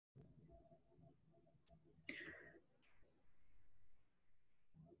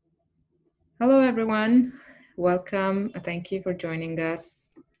Hello, everyone. Welcome. Thank you for joining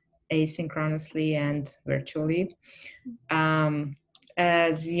us asynchronously and virtually. Um,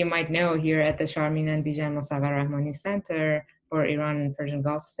 as you might know, here at the Sharmin Bijan Mossavar-Rahmani Center for Iran and Persian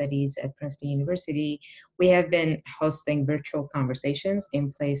Gulf Studies at Princeton University, we have been hosting virtual conversations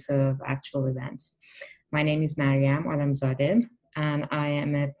in place of actual events. My name is Mariam Alamzadeh, and I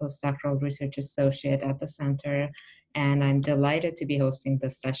am a postdoctoral research associate at the center, and I'm delighted to be hosting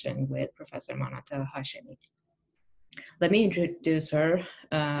this session with Professor Manata Hashemi. Let me introduce her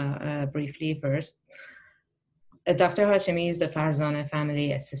briefly first. Dr. Hashemi is the Farzana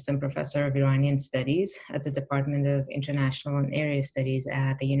Family Assistant Professor of Iranian Studies at the Department of International and Area Studies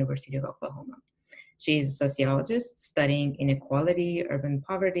at the University of Oklahoma. She is a sociologist studying inequality, urban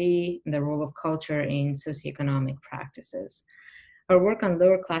poverty, and the role of culture in socioeconomic practices. Her work on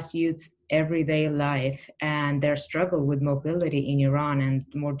lower-class youth's everyday life and their struggle with mobility in Iran and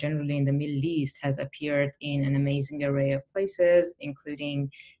more generally in the Middle East has appeared in an amazing array of places, including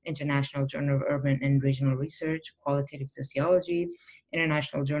International Journal of Urban and Regional Research, Qualitative Sociology,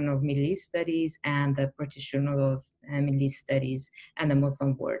 International Journal of Middle East Studies, and the British Journal of Middle East Studies and the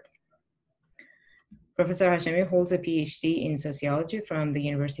Muslim World. Professor Hashemi holds a PhD in sociology from the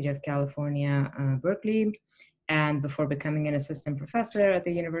University of California, Berkeley. And before becoming an assistant professor at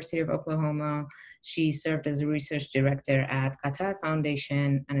the University of Oklahoma, she served as a research director at Qatar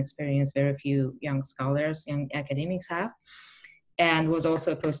Foundation, an experience very few young scholars, young academics have, and was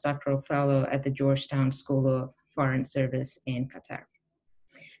also a postdoctoral fellow at the Georgetown School of Foreign Service in Qatar.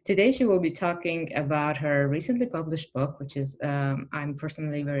 Today, she will be talking about her recently published book, which is I'm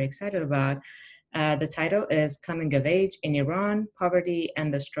personally very excited about. The title is Coming of Age in Iran, Poverty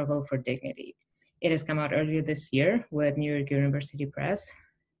and the Struggle for Dignity. It has come out earlier this year with New York University Press,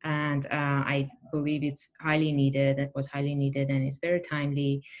 and I believe it's highly needed. It was highly needed, and it's very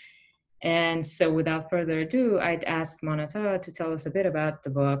timely. And so without further ado, I'd ask Manata to tell us a bit about the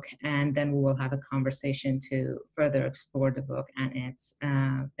book, and then we will have a conversation to further explore the book and its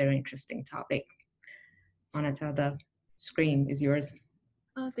very interesting topic. Manata, the screen is yours.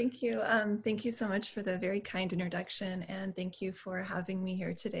 Oh, thank you. Thank you so much for the very kind introduction, and thank you for having me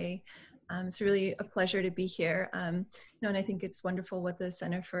here today. It's really a pleasure to be here. And I think it's wonderful what the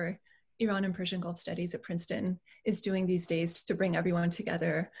Center for Iran and Persian Gulf Studies at Princeton is doing these days to bring everyone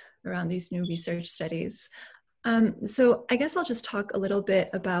together around these new research studies. So I guess I'll just talk a little bit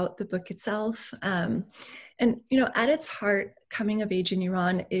about the book itself. At its heart, Coming of Age in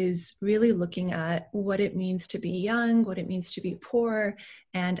Iran is really looking at what it means to be young, what it means to be poor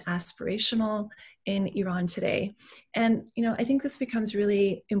and aspirational in Iran today. And, I think this becomes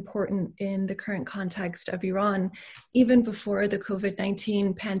really important in the current context of Iran. Even before the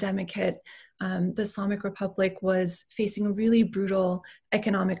COVID-19 pandemic hit, the Islamic Republic was facing a really brutal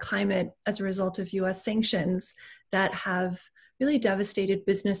economic climate as a result of US sanctions that have really devastated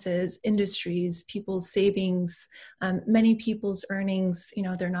businesses, industries, people's savings, many people's earnings.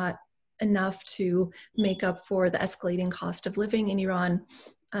 They're not enough to make up for the escalating cost of living in Iran.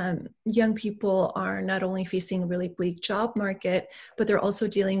 Young people are not only facing a really bleak job market, but they're also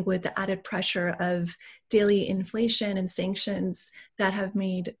dealing with the added pressure of daily inflation and sanctions that have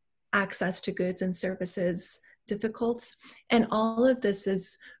made access to goods and services difficult. And all of this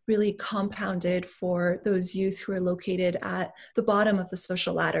is really compounded for those youth who are located at the bottom of the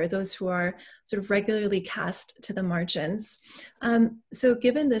social ladder, those who are sort of regularly cast to the margins. So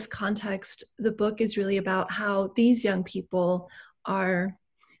given this context, the book is really about how these young people are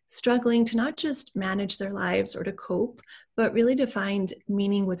struggling to not just manage their lives or to cope, but really to find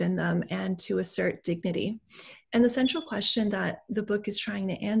meaning within them and to assert dignity. And the central question that the book is trying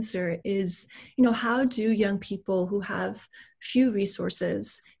to answer is, how do young people who have few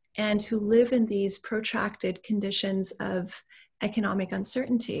resources and who live in these protracted conditions of economic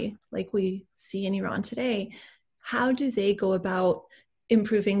uncertainty, like we see in Iran today, how do they go about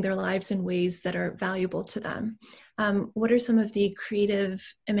improving their lives in ways that are valuable to them? What are some of the creative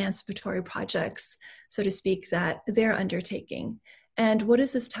emancipatory projects, so to speak, that they're undertaking? And what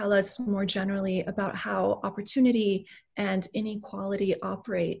does this tell us more generally about how opportunity and inequality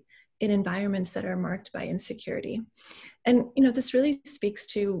operate in environments that are marked by insecurity? And, this really speaks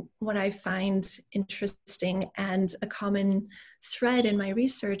to what I find interesting and a common thread in my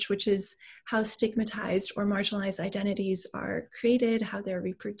research, which is how stigmatized or marginalized identities are created, how they're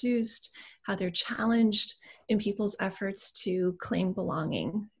reproduced, how they're challenged in people's efforts to claim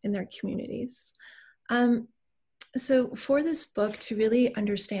belonging in their communities. So for this book, to really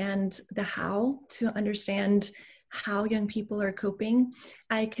understand the how, to understand how young people are coping,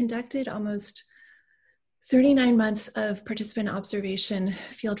 I conducted almost 39 months of participant observation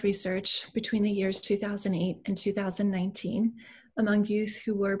field research between the years 2008 and 2019 among youth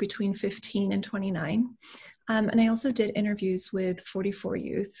who were between 15 and 29. And I also did interviews with 44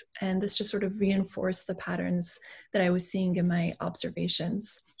 youth, and this just sort of reinforced the patterns that I was seeing in my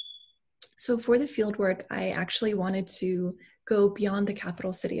observations. So for the fieldwork, I actually wanted to go beyond the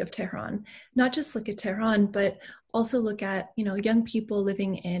capital city of Tehran, not just look at Tehran, but also look at, young people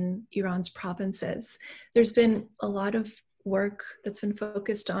living in Iran's provinces. There's been a lot of work that's been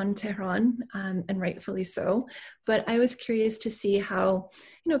focused on Tehran, and rightfully so. But I was curious to see how,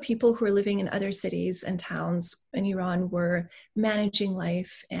 people who are living in other cities and towns in Iran were managing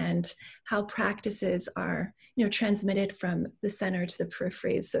life, and how practices are, transmitted from the center to the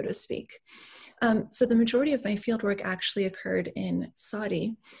peripheries, so to speak. So the majority of my fieldwork actually occurred in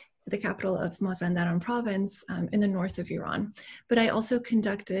Saudi, the capital of Mazandaran province, in the north of Iran. But I also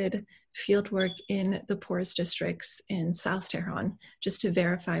conducted fieldwork in the poorest districts in South Tehran, just to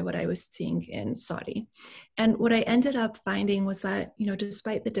verify what I was seeing in Saudi. And what I ended up finding was that,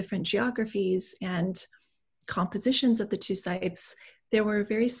 despite the different geographies and compositions of the two sites, there were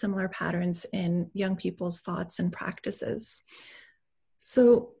very similar patterns in young people's thoughts and practices.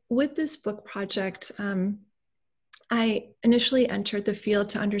 So with this book project, I initially entered the field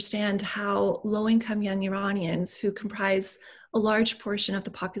to understand how low-income young Iranians, who comprise a large portion of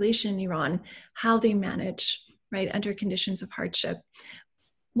the population in Iran, how they manage, right, under conditions of hardship.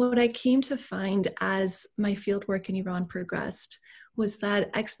 What I came to find as my fieldwork in Iran progressed was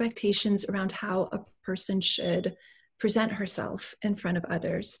that expectations around how a person should present herself in front of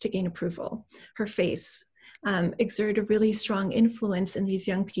others to gain approval, her face, exert a really strong influence in these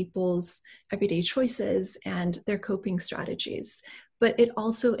young people's everyday choices and their coping strategies. But it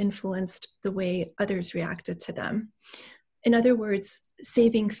also influenced the way others reacted to them. In other words,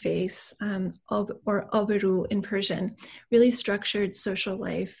 saving face, or aberu in Persian, really structured social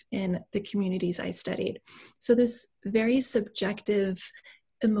life in the communities I studied. So this very subjective,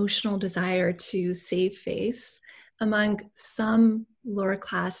 emotional desire to save face among some lower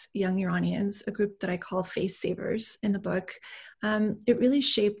class young Iranians, a group that I call face savers in the book, it really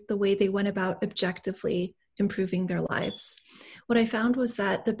shaped the way they went about objectively improving their lives. What I found was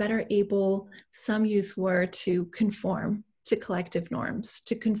that the better able some youth were to conform to collective norms,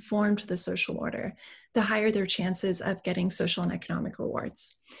 to conform to the social order, the higher their chances of getting social and economic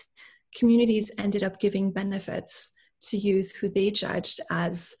rewards. Communities ended up giving benefits to youth who they judged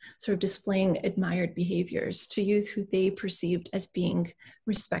as sort of displaying admired behaviors, to youth who they perceived as being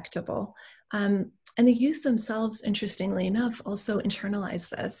respectable. And the youth themselves, interestingly enough, also internalized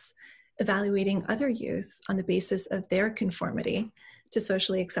this, evaluating other youth on the basis of their conformity to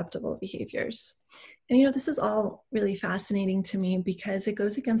socially acceptable behaviors. And this is all really fascinating to me because it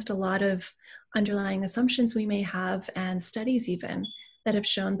goes against a lot of underlying assumptions we may have, and studies even that have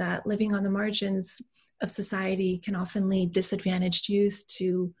shown that living on the margins of society can often lead disadvantaged youth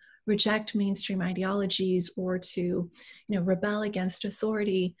to reject mainstream ideologies or to, rebel against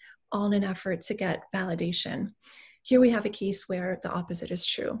authority, all in an effort to get validation. Here we have a case where the opposite is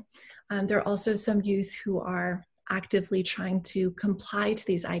true. There are also some youth who are actively trying to comply to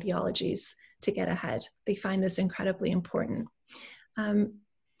these ideologies to get ahead. They find this incredibly important. And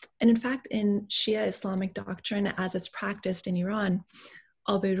in fact, in Shia Islamic doctrine, as it's practiced in Iran,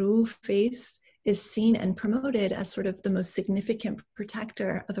 al-Beru, face, is seen and promoted as sort of the most significant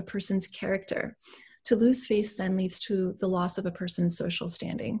protector of a person's character. To lose face then leads to the loss of a person's social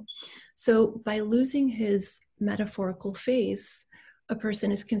standing. So by losing his metaphorical face, a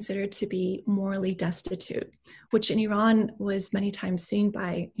person is considered to be morally destitute, which in Iran was many times seen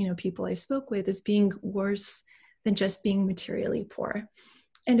by people I spoke with as being worse than just being materially poor.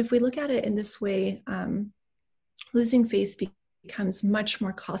 And if we look at it in this way, losing face becomes much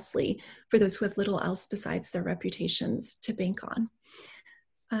more costly for those who have little else besides their reputations to bank on.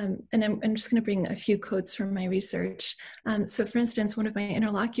 And I'm just going to bring a few quotes from my research. So for instance, one of my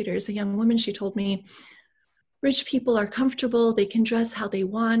interlocutors, a young woman, she told me, rich people are comfortable, they can dress how they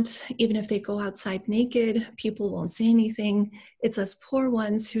want, even if they go outside naked, people won't say anything. It's us poor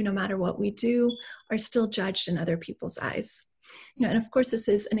ones who, no matter what we do, are still judged in other people's eyes. And of course, this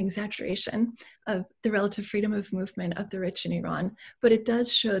is an exaggeration of the relative freedom of movement of the rich in Iran, but it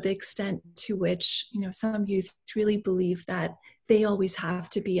does show the extent to which, some youth really believe that they always have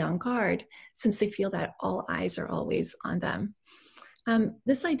to be on guard since they feel that all eyes are always on them.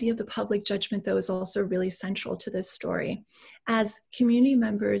 This idea of the public judgment, though, is also really central to this story. As community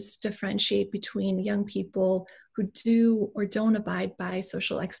members differentiate between young people who do or don't abide by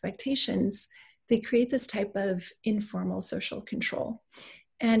social expectations, they create this type of informal social control.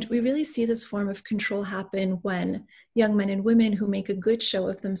 And we really see this form of control happen when young men and women who make a good show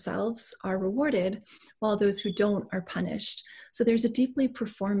of themselves are rewarded, while those who don't are punished. So there's a deeply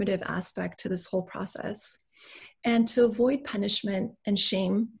performative aspect to this whole process. And to avoid punishment and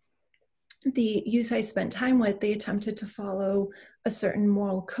shame, the youth I spent time with, they attempted to follow a certain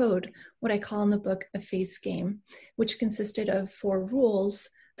moral code, what I call in the book a face game, which consisted of 4 rules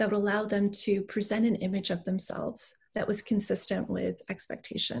that would allow them to present an image of themselves that was consistent with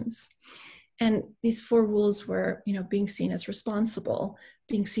expectations. And these 4 rules were, being seen as responsible,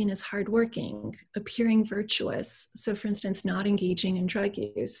 being seen as hardworking, appearing virtuous. So for instance, not engaging in drug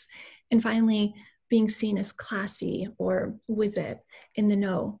use. And finally, being seen as classy or with it, in the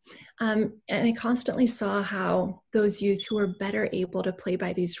know. And I constantly saw how those youth who were better able to play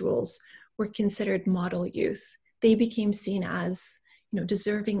by these rules were considered model youth. They became seen as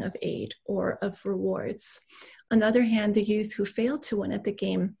deserving of aid or of rewards. On the other hand, the youth who failed to win at the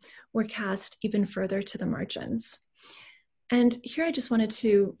game were cast even further to the margins. And here I just wanted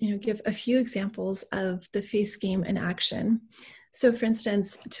to give a few examples of the face game in action. So for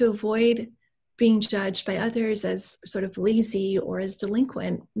instance, to avoid being judged by others as sort of lazy or as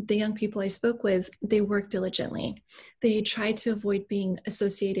delinquent, the young people I spoke with, they worked diligently. They tried to avoid being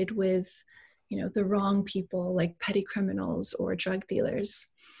associated with, the wrong people like petty criminals or drug dealers.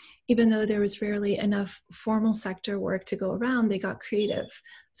 Even though there was rarely enough formal sector work to go around, they got creative.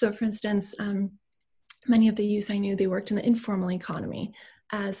 So for instance, many of the youth I knew, they worked in the informal economy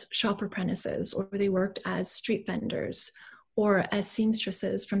as shop apprentices, or they worked as street vendors, or as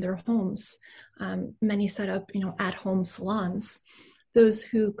seamstresses from their homes. Many set up, at-home salons. Those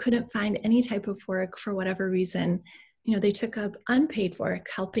who couldn't find any type of work for whatever reason, they took up unpaid work,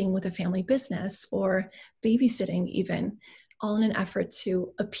 helping with a family business or babysitting even, all in an effort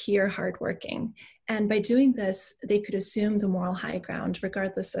to appear hardworking. And by doing this, they could assume the moral high ground,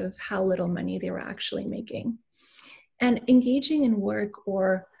 regardless of how little money they were actually making. And engaging in work,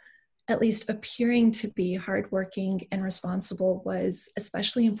 or at least appearing to be hardworking and responsible, was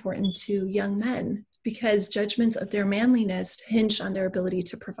especially important to young men because judgments of their manliness hinged on their ability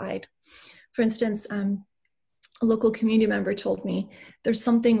to provide. For instance, a local community member told me there's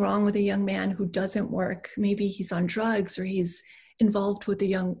something wrong with a young man who doesn't work. Maybe he's on drugs or he's involved with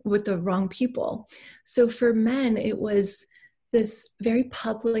the wrong people. So for men, it was this very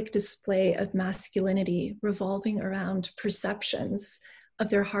public display of masculinity revolving around perceptions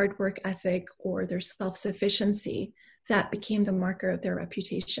of their hard work ethic or their self-sufficiency that became the marker of their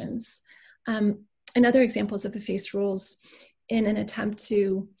reputations. And other examples of the face rules, in an attempt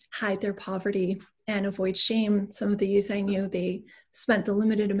to hide their poverty and avoid shame, some of the youth I knew, they spent the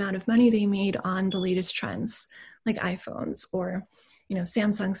limited amount of money they made on the latest trends, like iPhones or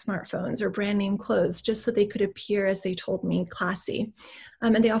Samsung smartphones or brand name clothes, just so they could appear, as they told me, classy.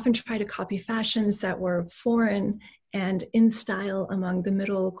 And they often try to copy fashions that were foreign and in style among the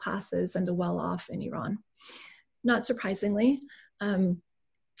middle classes and the well-off in Iran. Not surprisingly,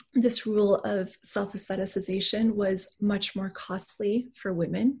 this rule of self-aestheticization was much more costly for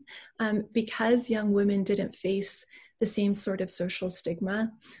women because young women didn't face the same sort of social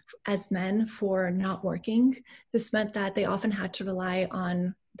stigma as men for not working. This meant that they often had to rely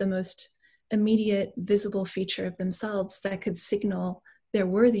on the most immediate visible feature of themselves that could signal their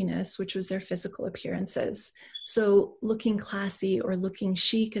worthiness, which was their physical appearances. So looking classy or looking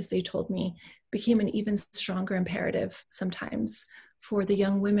chic, as they told me, became an even stronger imperative sometimes for the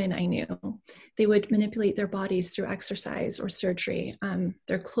young women I knew. They would manipulate their bodies through exercise or surgery,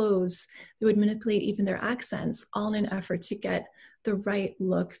 their clothes. They would manipulate even their accents, all in an effort to get the right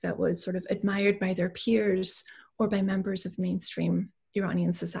look that was sort of admired by their peers or by members of mainstream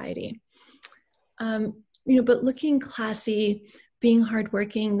Iranian society. But looking classy, being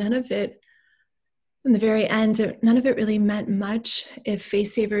hardworking, none of it, in the very end, none of it really meant much if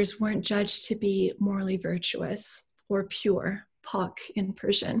face savers weren't judged to be morally virtuous or pure, pak in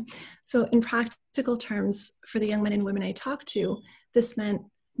Persian. So in practical terms, for the young men and women I talked to, this meant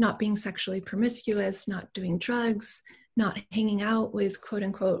not being sexually promiscuous, not doing drugs, not hanging out with quote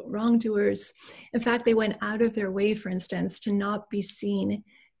unquote wrongdoers. In fact, they went out of their way, for instance, to not be seen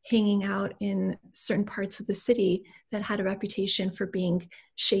hanging out in certain parts of the city that had a reputation for being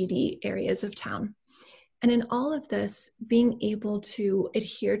shady areas of town. And in all of this, being able to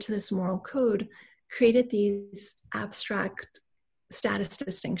adhere to this moral code created these abstract status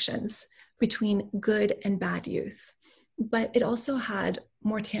distinctions between good and bad youth. But it also had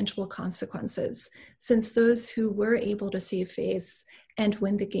more tangible consequences, since those who were able to save face and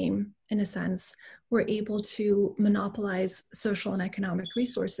win the game, in a sense, were able to monopolize social and economic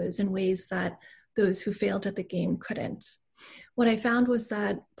resources in ways that those who failed at the game couldn't. what I found was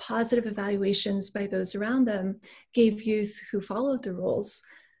that positive evaluations by those around them gave youth who followed the rules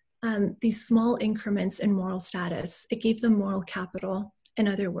these small increments in moral status. It gave them moral capital, in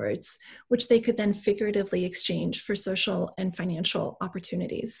other words, which they could then figuratively exchange for social and financial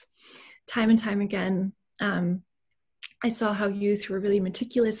opportunities. Time and time again, I saw how youth were really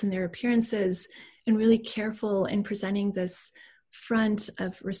meticulous in their appearances and really careful in presenting this front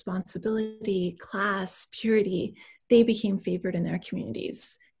of responsibility, class, purity. They became favored in their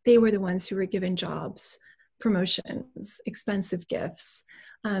communities. They were the ones who were given jobs, promotions, expensive gifts.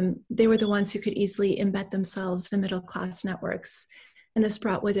 They were the ones who could easily embed themselves in middle-class networks. And this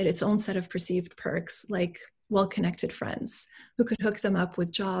brought with it its own set of perceived perks, like well-connected friends who could hook them up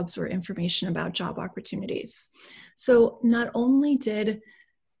with jobs or information about job opportunities. So not only did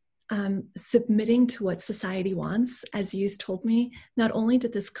submitting to what society wants, as youth told me, not only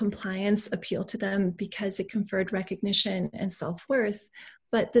did this compliance appeal to them because it conferred recognition and self-worth,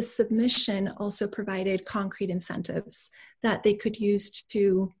 but this submission also provided concrete incentives that they could use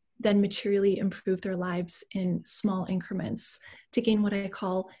to then materially improve their lives in small increments to gain what I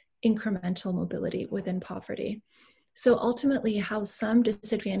call incremental mobility within poverty. So ultimately, how some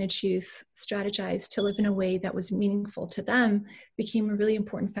disadvantaged youth strategized to live in a way that was meaningful to them became a really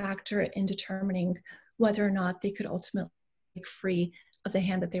important factor in determining whether or not they could ultimately break free of the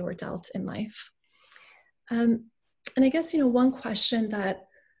hand that they were dealt in life. And I guess, one question that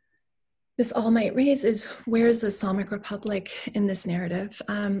this all might raise is, where is the Islamic Republic in this narrative?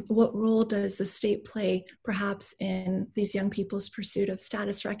 What role does the state play perhaps in these young people's pursuit of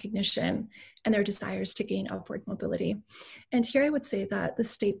status recognition and their desires to gain upward mobility? And here I would say that the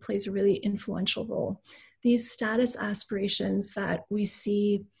state plays a really influential role. These status aspirations that we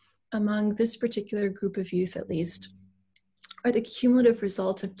see among this particular group of youth, at least, are the cumulative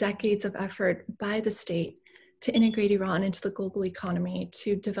result of decades of effort by the state to integrate Iran into the global economy,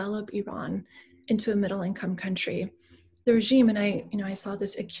 to develop Iran into a middle-income country. The regime, and I saw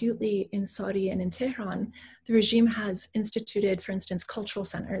this acutely in Saudi and in Tehran, the regime has instituted, for instance, cultural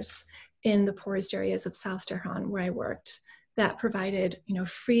centers in the poorest areas of South Tehran, where I worked, that provided,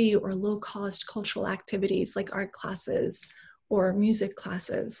 free or low-cost cultural activities like art classes or music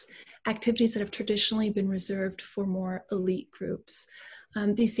classes, activities that have traditionally been reserved for more elite groups.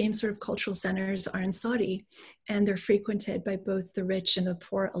 These same sort of cultural centers are in Saudi, and they're frequented by both the rich and the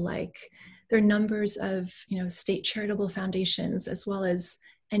poor alike. There are numbers of state charitable foundations as well as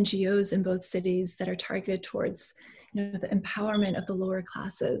NGOs in both cities that are targeted towards the empowerment of the lower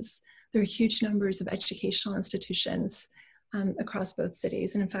classes. There are huge numbers of educational institutions across both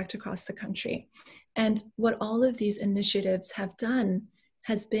cities and in fact across the country. And what all of these initiatives have done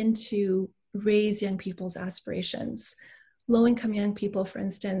has been to raise young people's aspirations. Low-income young people, for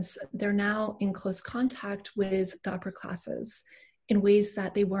instance, they're now in close contact with the upper classes in ways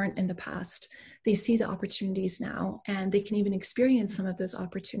that they weren't in the past. They see the opportunities now, and they can even experience some of those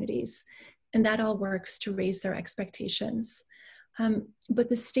opportunities. And that all works to raise their expectations. But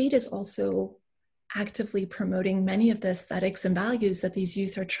the state is also actively promoting many of the aesthetics and values that these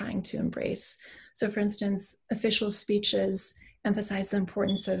youth are trying to embrace. So for instance, official speeches emphasize the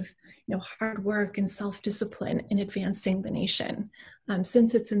importance of hard work and self-discipline in advancing the nation.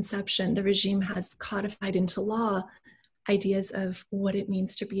 Since its inception, the regime has codified into law ideas of what it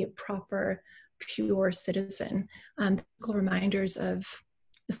means to be a proper, pure citizen. Reminders of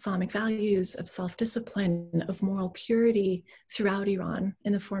Islamic values, of self-discipline, of moral purity throughout Iran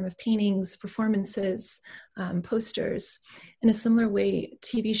in the form of paintings, performances, posters. In a similar way,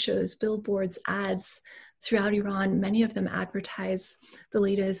 TV shows, billboards, ads throughout Iran, many of them advertise the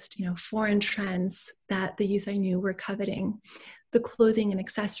latest, foreign trends that the youth I knew were coveting. The clothing and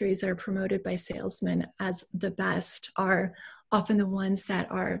accessories that are promoted by salesmen as the best are often the ones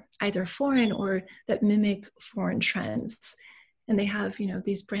that are either foreign or that mimic foreign trends. And they have,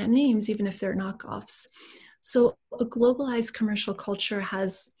 these brand names, even if they're knockoffs. So a globalized commercial culture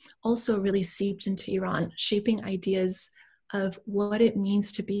has also really seeped into Iran, shaping ideas of what it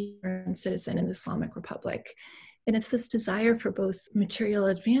means to be a citizen in the Islamic Republic. And it's this desire for both material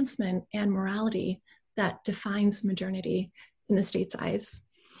advancement and morality that defines modernity in the state's eyes.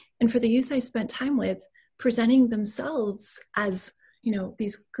 And for the youth I spent time with, presenting themselves as,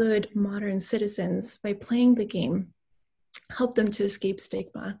 these good modern citizens by playing the game helped them to escape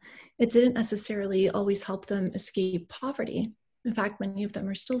stigma. It didn't necessarily always help them escape poverty. In fact, many of them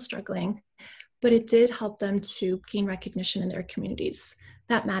are still struggling, but it did help them to gain recognition in their communities.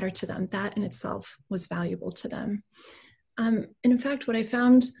 That mattered to them. That in itself was valuable to them. And in fact, what I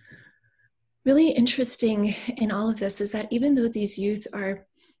found really interesting in all of this is that even though these youth are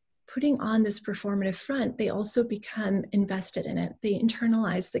putting on this performative front, they also become invested in it. They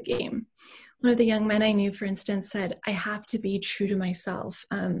internalize the game. One of the young men I knew, for instance, said, I have to be true to myself.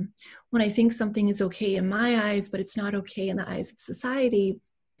 When I think something is okay in my eyes, but it's not okay in the eyes of society,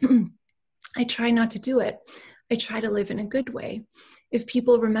 I try not to do it. I try to live in a good way. If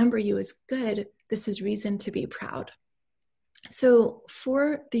people remember you as good, this is reason to be proud. So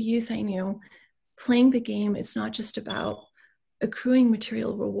for the youth I knew, playing the game, it's not just about accruing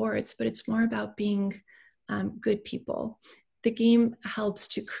material rewards, but it's more about being good people. The game helps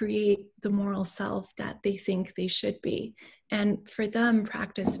to create the moral self that they think they should be. And for them,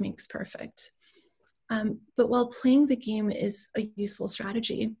 practice makes perfect. But while playing the game is a useful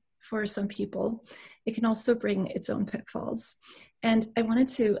strategy for some people, it can also bring its own pitfalls. And I wanted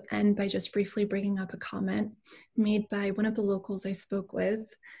to end by just briefly bringing up a comment made by one of the locals I spoke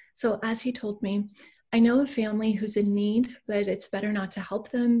with. So as he told me, I know a family who's in need, but it's better not to help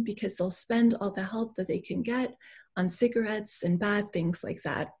them because they'll spend all the help that they can get on cigarettes and bad things like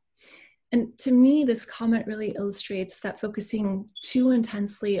that. And to me, this comment really illustrates that focusing too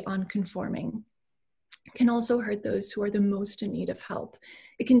intensely on conforming can also hurt those who are the most in need of help.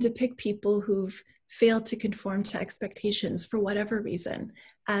 It can depict people who've failed to conform to expectations for whatever reason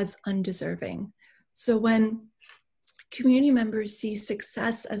as undeserving. So when community members see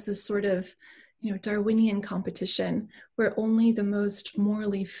success as this sort of Darwinian competition where only the most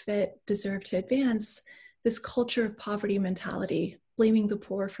morally fit deserve to advance, this culture of poverty mentality, blaming the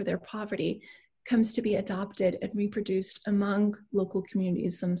poor for their poverty, comes to be adopted and reproduced among local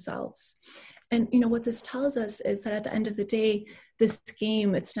communities themselves. And what this tells us is that at the end of the day, this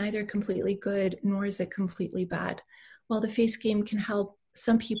game, it's neither completely good nor is it completely bad. While the face game can help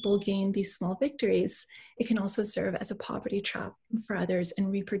some people gain these small victories, it can also serve as a poverty trap for others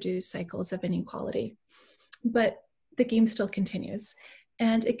and reproduce cycles of inequality. But the game still continues.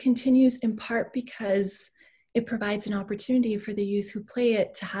 And it continues in part because it provides an opportunity for the youth who play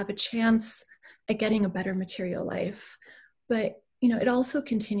it to have a chance at getting a better material life. But it also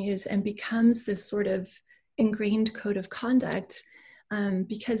continues and becomes this sort of ingrained code of conduct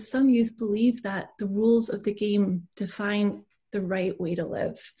because some youth believe that the rules of the game define the right way to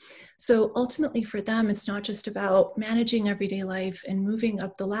live. So ultimately for them, it's not just about managing everyday life and moving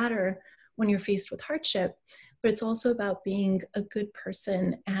up the ladder when you're faced with hardship, but it's also about being a good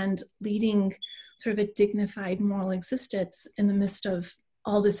person and leading sort of a dignified moral existence in the midst of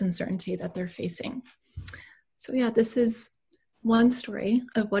all this uncertainty that they're facing. So yeah, this is one story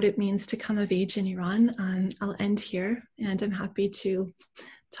of what it means to come of age in Iran. I'll end here, and I'm happy to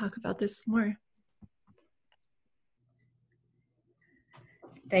talk about this more.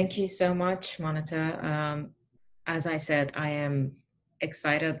 Thank you so much, Manata. As I said, I am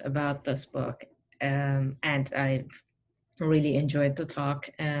excited about this book, and I've really enjoyed the talk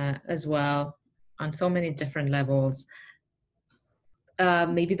as well on so many different levels.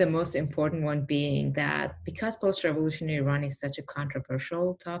 Maybe the most important one being that because post-revolutionary Iran is such a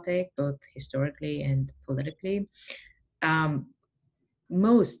controversial topic, both historically and politically,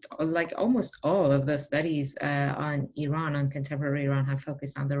 almost all of the studies on Iran, on contemporary Iran, have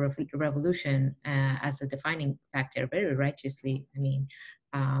focused on the revolution as the defining factor very righteously. I mean,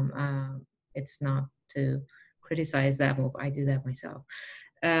 it's not to criticize that move. I do that myself.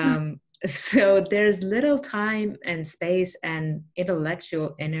 So there's little time and space and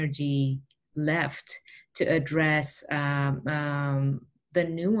intellectual energy left to address the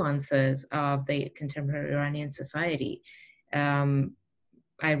nuances of the contemporary Iranian society.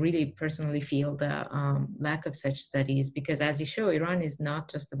 I really personally feel the lack of such studies because, as you show, Iran is not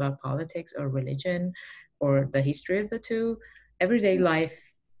just about politics or religion or the history of the two. Everyday life,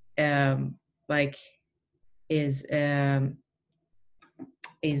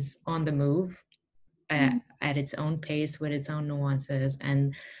 is on the move at its own pace with its own nuances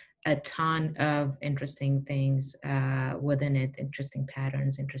and a ton of interesting things within it, interesting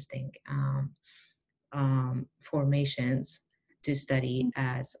patterns, interesting formations to study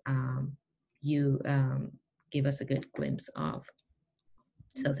as you give us a good glimpse of.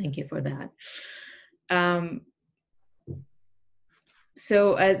 So thank you for that.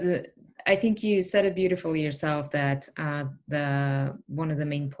 So I think you said it beautifully yourself that one of the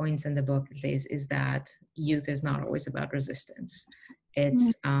main points in the book is that youth is not always about resistance. It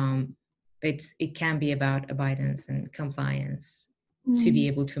can be about abidance and compliance to be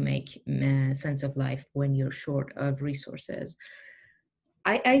able to make sense of life when you're short of resources.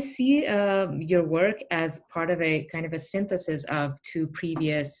 I see your work as part of a kind of a synthesis of two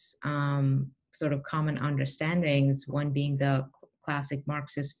previous sort of common understandings, one being the classic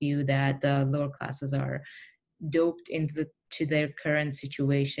Marxist view that the lower classes are doped into their current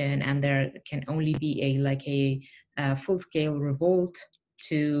situation, and there can only be a full-scale revolt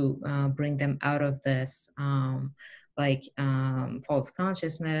to bring them out of this false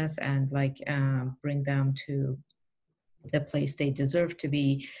consciousness, and bring them to the place they deserve to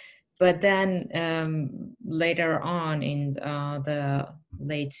be. But then later on in the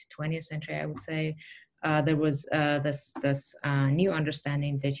late 20th century, I would say, there was this new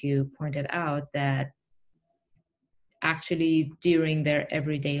understanding that you pointed out, that actually during their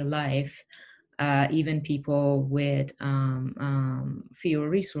everyday life, even people with fewer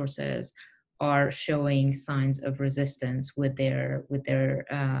resources are showing signs of resistance with their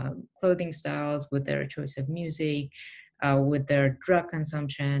clothing styles, with their choice of music, with their drug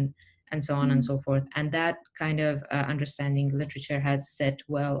consumption, and so on and so forth. And that kind of understanding literature has set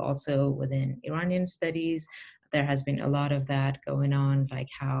well also within Iranian studies. There has been a lot of that going on, like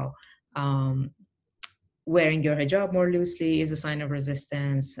how wearing your hijab more loosely is a sign of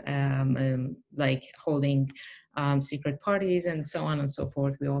resistance, like holding secret parties, and so on and so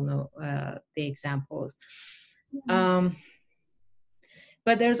forth. We all know the examples. But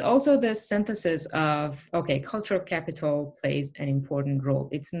there's also this synthesis of, okay, cultural capital plays an important role.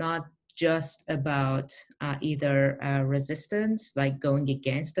 It's not just about either resistance, like going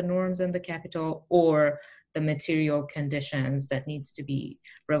against the norms in the capital, or the material conditions that needs to be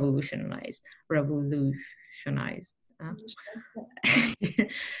revolutionized.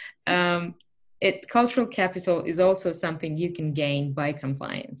 Cultural capital is also something you can gain by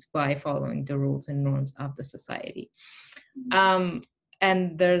compliance, by following the rules and norms of the society.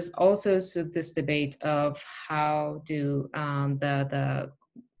 And there's also this debate of how do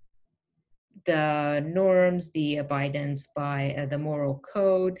the norms, the abidance by the moral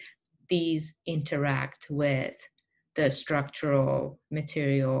code, these interact with the structural,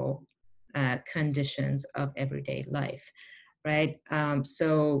 material conditions of everyday life, right?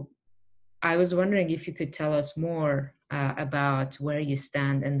 So I was wondering if you could tell us more about where you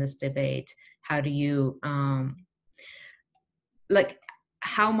stand in this debate. How do you,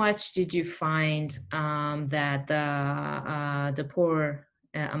 how much did you find that the poor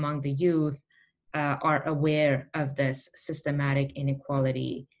among the youth are aware of this systematic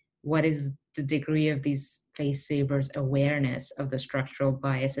inequality? What is the degree of these face savers' awareness of the structural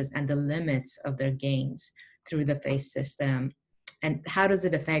biases and the limits of their gains through the face system? And how does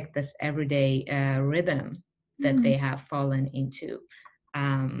it affect this everyday rhythm that they have fallen into?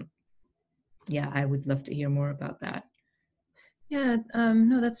 Yeah, I would love to hear more about that. Yeah,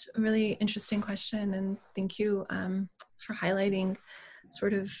 no, that's a really interesting question. And thank you for highlighting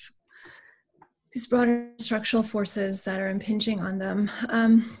sort of these broader structural forces that are impinging on them.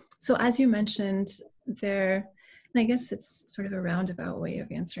 So as you mentioned, and I guess it's sort of a roundabout way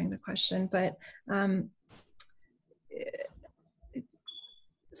of answering the question, but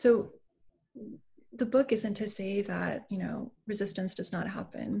so the book isn't to say that, resistance does not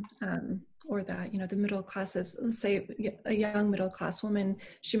happen, or that, the middle classes, let's say a young middle class woman,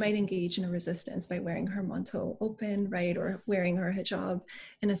 she might engage in a resistance by wearing her manto open, right, or wearing her hijab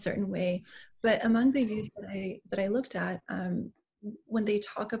in a certain way. But among the youth that I looked at, when they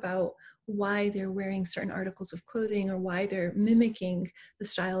talk about why they're wearing certain articles of clothing or why they're mimicking the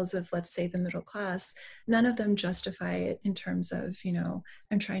styles of, let's say, the middle class, none of them justify it in terms of,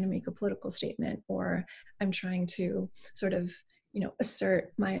 I'm trying to make a political statement, or I'm trying to sort of,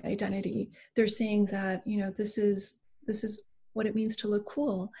 assert my identity. They're saying that, this is what it means to look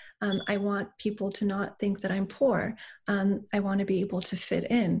cool. I want people to not think that I'm poor. I want to be able to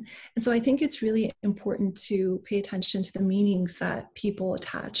fit in. And so I think it's really important to pay attention to the meanings that people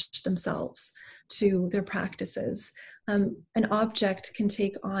attach themselves to their practices. An object can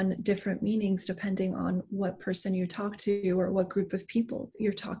take on different meanings depending on what person you talk to or what group of people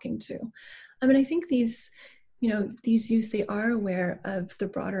you're talking to. I think these youth, they are aware of the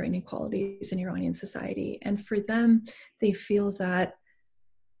broader inequalities in Iranian society. And for them, they feel that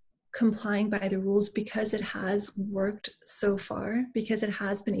complying by the rules, because it has worked so far, because it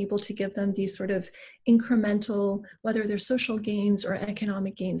has been able to give them these sort of incremental, whether they're social gains or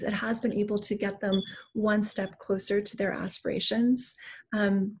economic gains, it has been able to get them one step closer to their aspirations.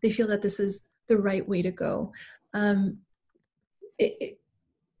 They feel that this is the right way to go.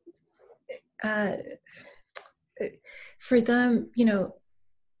 For them,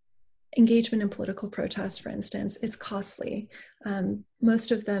 engagement in political protests, for instance, it's costly.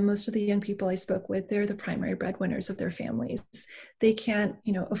 Most of the young people I spoke with, they're the primary breadwinners of their families. They can't,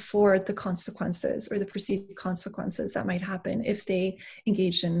 afford the consequences or the perceived consequences that might happen if they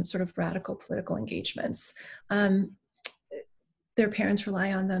engage in sort of radical political engagements. their parents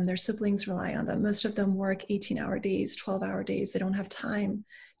rely on them, their siblings rely on them. Most of them work 18-hour days, 12-hour days. They don't have time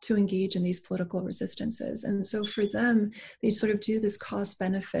to engage in these political resistances. And so for them, they sort of do this cost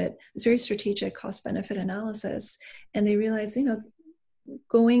benefit, this very strategic cost benefit analysis. And they realize,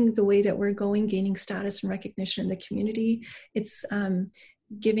 going the way that we're going, gaining status and recognition in the community, it's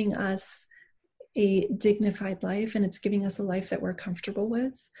giving us a dignified life, and it's giving us a life that we're comfortable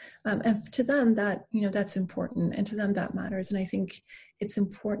with. And to them, that, that's important, and to them that matters. And I think it's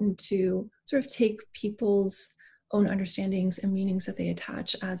important to sort of take people's own understandings and meanings that they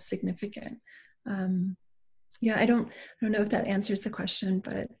attach as significant. Yeah, I don't know if that answers the question,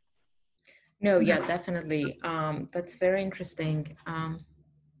 but no, yeah, definitely. That's very interesting.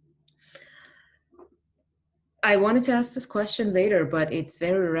 I wanted to ask this question later, but it's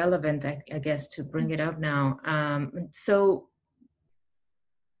very relevant, I guess, to bring it up now. So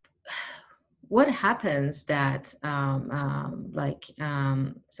what happens that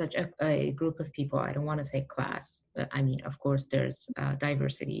such a group of people, I don't want to say class, but I mean, of course, there's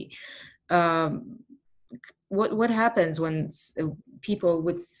diversity. What happens when people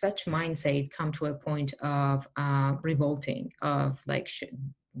with such mindset come to a point of revolting, of like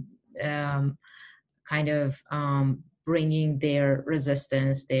kind of bringing their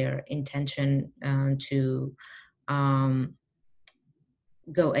resistance, their intention to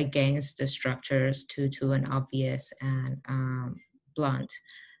go against the structures to an obvious and blunt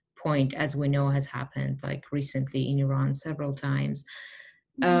point, as we know has happened like recently in Iran several times.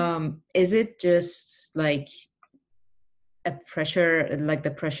 Is it just like a pressure, like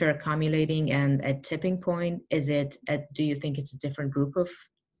the pressure accumulating and a tipping point? Is it do you think it's a different group of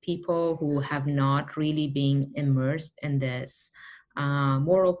people who have not really been immersed in this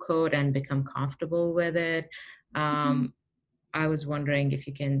moral code and become comfortable with it? I was wondering if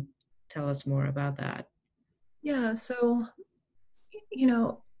you can tell us more about that. Yeah, so,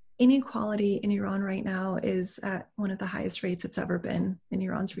 inequality in Iran right now is at one of the highest rates it's ever been in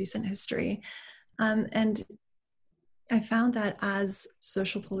Iran's recent history. And I found that as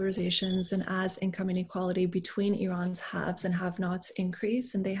social polarizations and as income inequality between Iran's haves and have-nots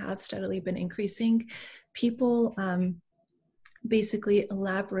increase, and they have steadily been increasing, people basically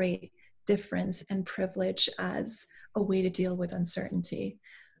elaborate difference and privilege as a way to deal with uncertainty.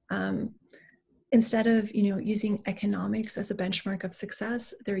 Instead of using economics as a benchmark of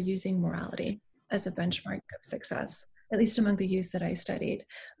success, they're using morality as a benchmark of success, at least among the youth that I studied.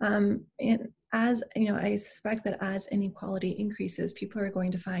 And as I suspect that as inequality increases, people are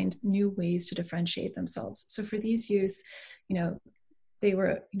going to find new ways to differentiate themselves. So for these youth,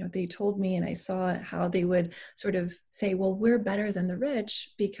 they told me, and I saw how they would sort of say, well, we're better than the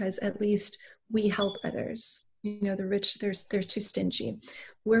rich because at least we help others. The rich, they're too stingy.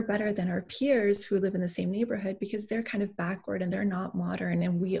 We're better than our peers who live in the same neighborhood because they're kind of backward and they're not modern,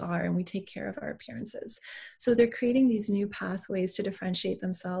 and we are, and we take care of our appearances. So they're creating these new pathways to differentiate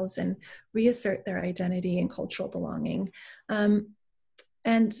themselves and reassert their identity and cultural belonging.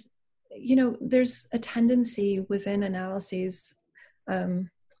 And there's a tendency within analyses to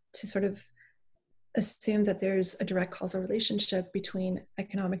sort of assume that there's a direct causal relationship between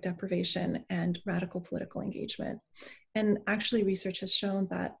economic deprivation and radical political engagement. And actually, research has shown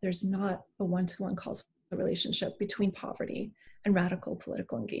that there's not a one-to-one causal relationship between poverty and radical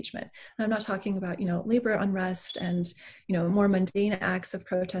political engagement. And I'm not talking about, labor unrest and, more mundane acts of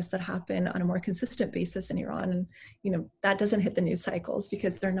protest that happen on a more consistent basis in Iran. And, that doesn't hit the news cycles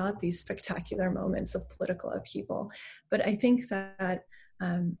because they're not these spectacular moments of political upheaval. But I think that,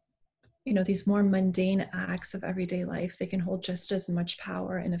 these more mundane acts of everyday life, they can hold just as much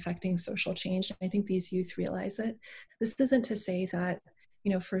power in affecting social change. I think these youth realize it. This isn't to say that,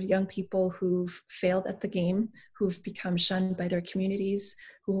 for young people who've failed at the game, who've become shunned by their communities,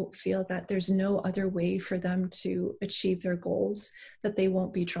 who feel that there's no other way for them to achieve their goals, that they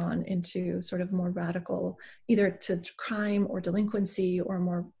won't be drawn into sort of more radical, either to crime or delinquency or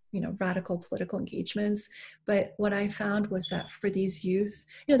more radical political engagements. But what I found was that for these youth,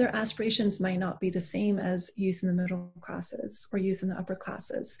 their aspirations might not be the same as youth in the middle classes or youth in the upper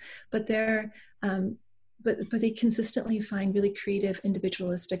classes, but they're but they consistently find really creative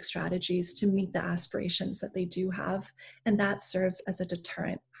individualistic strategies to meet the aspirations that they do have, and that serves as a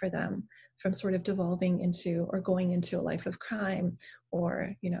deterrent for them from sort of devolving into or going into a life of crime or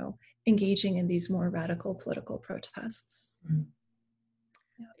engaging in these more radical political protests.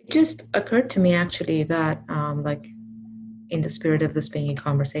 It just occurred to me actually that like in the spirit of this being a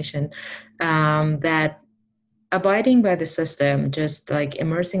conversation, that abiding by the system, just like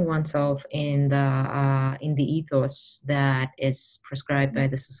immersing oneself in the ethos that is prescribed by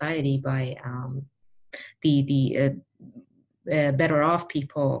the society, by the better off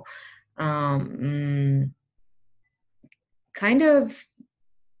people kind of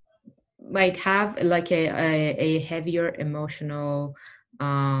might have like a heavier emotional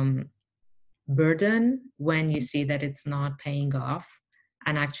um, burden when you see that it's not paying off,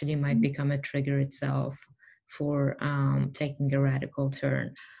 and actually might become a trigger itself for taking a radical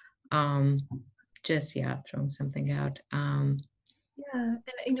turn. Um, just yeah, throwing something out. Yeah,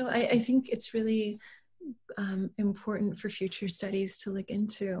 and I think it's really important for future studies to look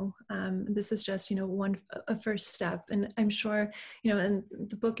into. This is just, a first step. And I'm sure, and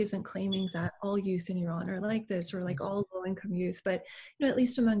the book isn't claiming that all youth in Iran are like this or like all low income youth, but, at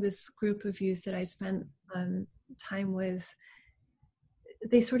least among this group of youth that I spent time with,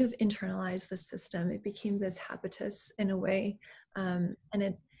 they sort of internalized the system. It became this habitus in a way. And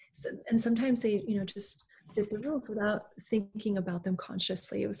sometimes they, just did the rules without thinking about them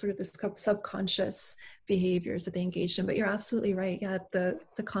consciously. It was sort of this subconscious behaviors that they engaged in. But you're absolutely right. Yeah, the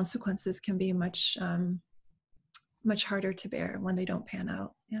consequences can be much much harder to bear when they don't pan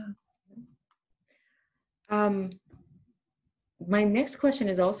out. Yeah. My next question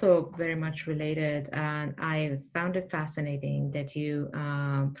is also very much related, and I found it fascinating that you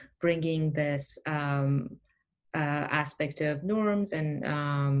bringing this aspect of norms and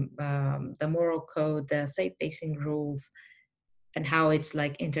the moral code, the safe-facing rules, and how it's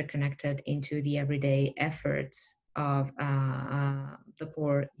like interconnected into the everyday efforts of the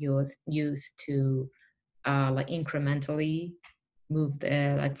poor youth to like incrementally move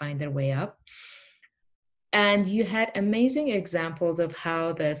like find their way up. And you had amazing examples of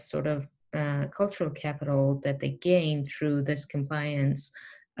how this sort of cultural capital that they gain through this compliance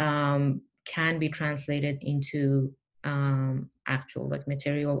can be translated into actual like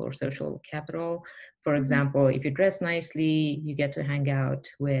material or social capital. For example, if you dress nicely, you get to hang out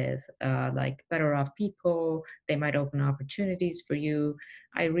with like better off people. They might open opportunities for you.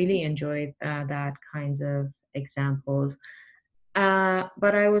 I really enjoyed that kinds of examples.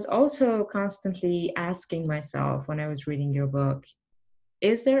 But I was also constantly asking myself when I was reading your book,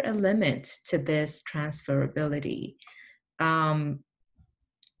 is there a limit to this transferability? Um,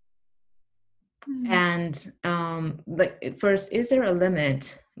 and like, first, is there a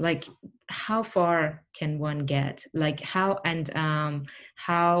limit? Like, how far can one get? Like, how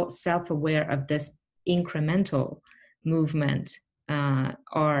self-aware of this incremental movement are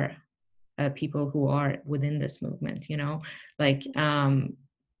people who are within this movement, like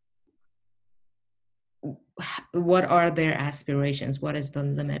what are their aspirations, what is the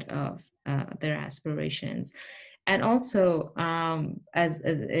limit of their aspirations. And also as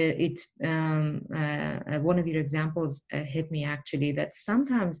it one of your examples hit me actually, that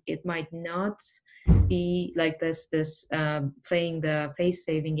sometimes it might not be like this playing the face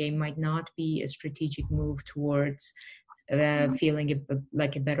saving game might not be a strategic move towards feeling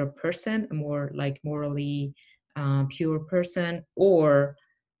like a better person, a more like morally pure person, or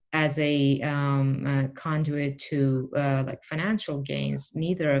as a conduit to like financial gains,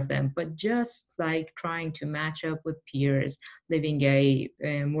 neither of them, but just like trying to match up with peers, living a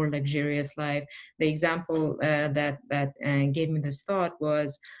more luxurious life. The example that gave me this thought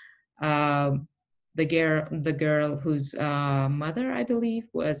was um, the girl whose mother, I believe,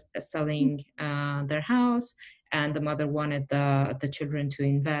 was selling their house, and the mother wanted the children to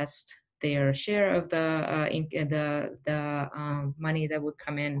invest their share of the money that would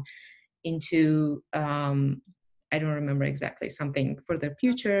come in into I don't remember exactly, something for the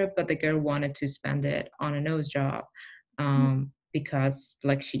future, but the girl wanted to spend it on a nose job because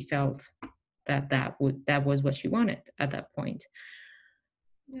like she felt that was what she wanted at that point.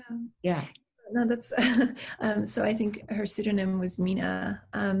 Yeah. Yeah. No, that's so I think her pseudonym was Mina,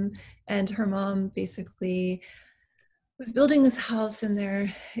 and her mom basically was building this house in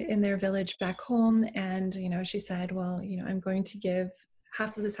their village back home, and she said, well, I'm going to give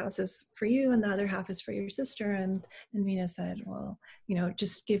half of this house is for you and the other half is for your sister. And Mina said, well,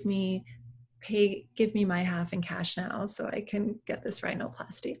 just give me my half in cash now so I can get this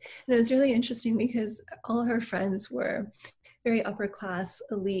rhinoplasty. And it was really interesting because all her friends were very upper class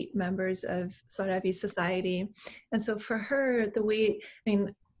elite members of Saudi society. And so for her, the way,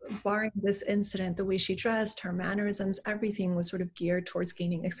 barring this incident, the way she dressed, her mannerisms, everything was sort of geared towards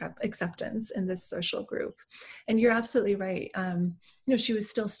gaining acceptance in this social group. And you're absolutely right. She was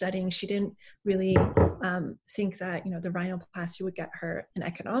still studying. She didn't really think that, the rhinoplasty would get her an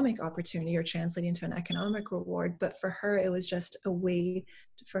economic opportunity or translate into an economic reward. But for her, it was just a way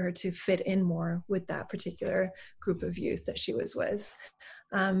for her to fit in more with that particular group of youth that she was with.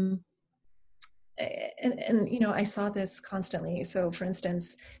 And I saw this constantly. So for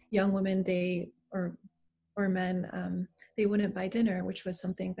instance, young women, or men, they wouldn't buy dinner, which was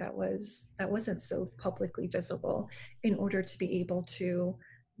something that wasn't so publicly visible, in order to be able to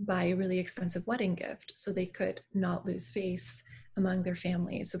buy a really expensive wedding gift, so they could not lose face among their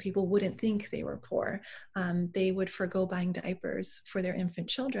families, so people wouldn't think they were poor. They would forego buying diapers for their infant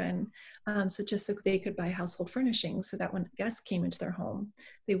children, so just so they could buy household furnishings, so that when guests came into their home,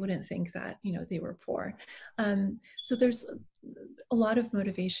 they wouldn't think that they were poor. So there's a lot of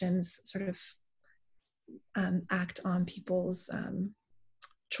motivations sort of act on people's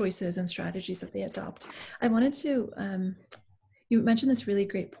choices and strategies that they adopt. I wanted to you mentioned this really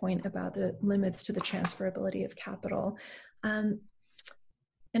great point about the limits to the transferability of capital. And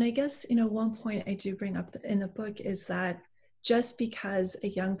I guess, one point I do bring up in the book is that just because a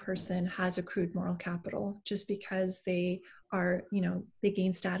young person has accrued moral capital, just because they are, they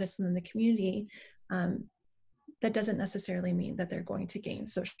gain status within the community, that doesn't necessarily mean that they're going to gain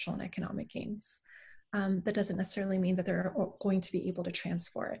social and economic gains. That doesn't necessarily mean that they're going to be able to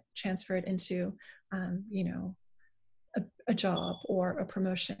transfer it into, a job or a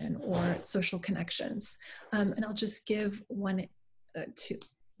promotion or social connections. And I'll just give one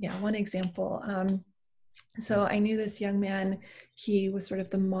example. So I knew this young man. He was sort of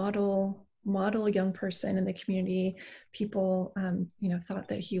the model young person in the community. People, thought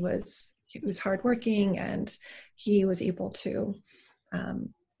that he was hardworking, and he was able to,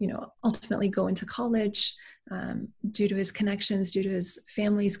 ultimately go into college due to his connections, due to his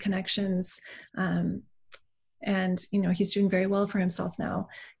family's connections. And he's doing very well for himself now.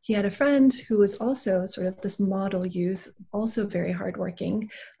 He had a friend who was also sort of this model youth, also very hardworking,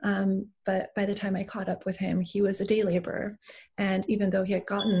 but by the time I caught up with him, he was a day laborer. And even though he had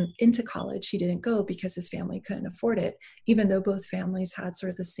gotten into college, he didn't go because his family couldn't afford it, even though both families had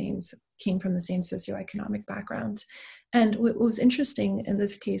sort of came from the same socioeconomic background. And what was interesting in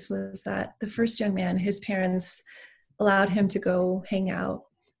this case was that the first young man, his parents allowed him to go hang out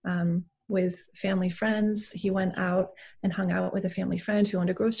with family friends. He went out and hung out with a family friend who owned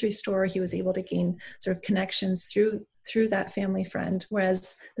a grocery store. He was able to gain sort of connections through that family friend.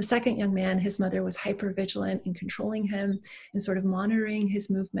 Whereas the second young man, his mother was hyper vigilant in controlling him and sort of monitoring his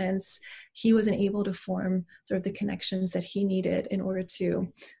movements. He wasn't able to form sort of the connections that he needed in order to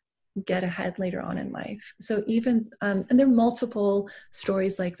get ahead later on in life. So even, and there are multiple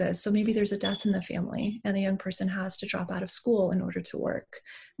stories like this. So maybe there's a death in the family and the young person has to drop out of school in order to work.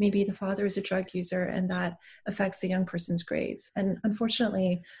 Maybe the father is a drug user and that affects the young person's grades. And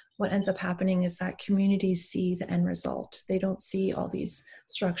unfortunately, what ends up happening is that communities see the end result. They don't see all these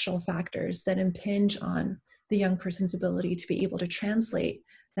structural factors that impinge on the young person's ability to be able to translate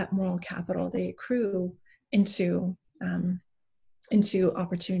that moral capital they accrue into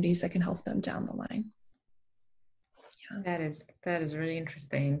opportunities that can help them down the line. Yeah. That is really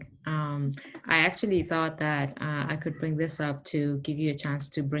interesting. I actually thought that I could bring this up to give you a chance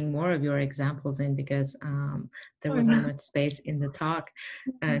to bring more of your examples in, because there wasn't much space in the talk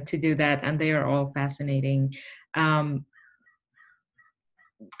to do that, and they are all fascinating.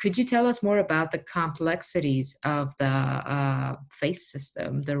 Could you tell us more about the complexities of the face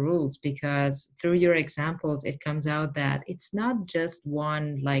system, the rules? Because through your examples, it comes out that it's not just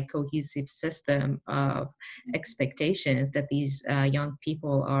one like cohesive system of expectations that these young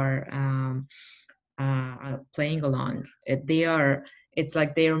people are playing along. It's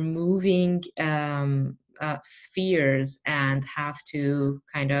like they're moving spheres and have to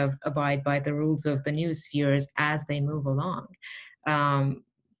kind of abide by the rules of the new spheres as they move along.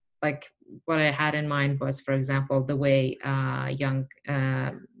 Like what I had in mind was, for example, the way young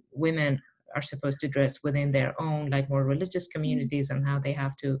women are supposed to dress within their own, like more religious communities, and how they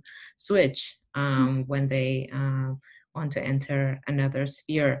have to switch when they want to enter another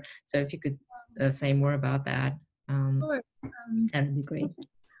sphere. So if you could say more about that, Sure. that would be great.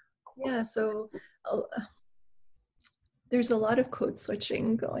 Yeah, so there's a lot of code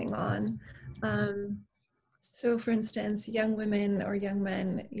switching going on. So for instance, young women or young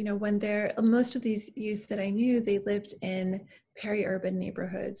men, when most of these youth that I knew, they lived in peri-urban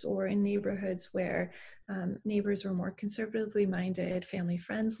neighborhoods or in neighborhoods where neighbors were more conservatively minded, family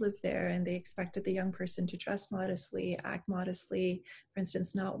friends lived there, and they expected the young person to dress modestly, act modestly, for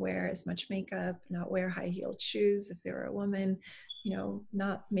instance, not wear as much makeup, not wear high-heeled shoes if they were a woman,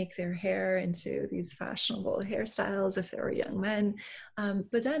 not make their hair into these fashionable hairstyles if they were young men.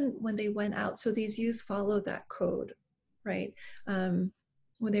 But then when they went out, so these youth followed that code, right?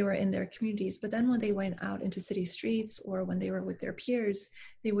 When they were in their communities. But then when they went out into city streets or when they were with their peers,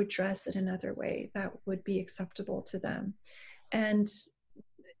 they would dress in another way that would be acceptable to them. And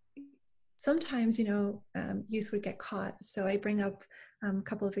sometimes, youth would get caught. So I bring up a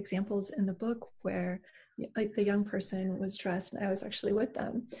couple of examples in the book where like the young person was dressed, and I was actually with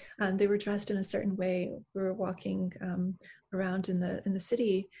them. They were dressed in a certain way. We were walking around in the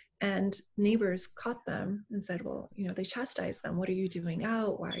city, and neighbors caught them and said, well, they chastised them. What are you doing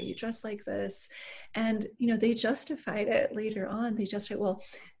out? Why are you dressed like this? And, they justified it later on. They justified, well,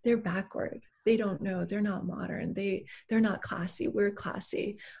 they're backward. They don't know. They're not modern. They're not classy. We're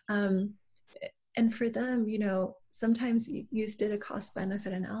classy. And for them, sometimes youth did a cost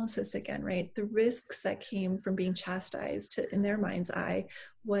benefit analysis again, right? The risks that came from being chastised in their mind's eye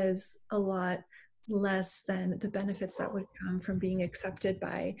was a lot less than the benefits that would come from being accepted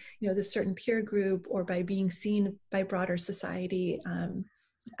by, the certain peer group, or by being seen by broader society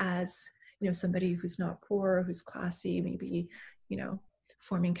as, somebody who's not poor, who's classy, maybe,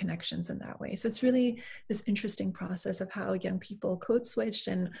 forming connections in that way. So it's really this interesting process of how young people code switched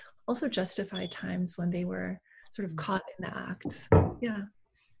and also justified times when they were sort of caught in the act. Yeah.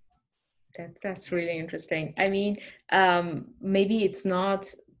 That's really interesting. I mean, maybe it's not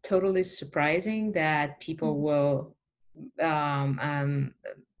totally surprising that people will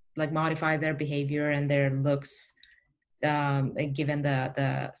like modify their behavior and their looks given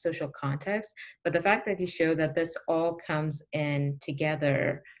the social context, but the fact that you show that this all comes in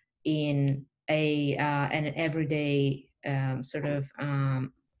together in an everyday sort of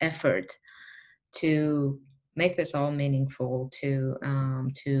effort to make this all meaningful, to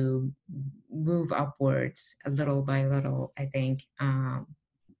move upwards a little by little, I think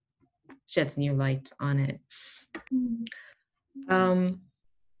sheds new light on it.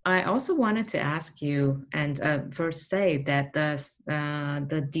 I also wanted to ask you, and first say that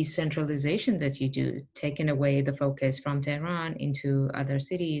the decentralization that you do, taking away the focus from Tehran into other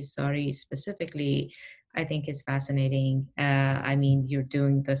cities, Saudi specifically, I think is fascinating. I mean, you're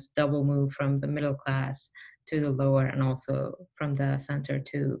doing this double move from the middle class to the lower, and also from the center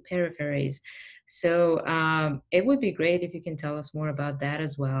to peripheries. So it would be great if you can tell us more about that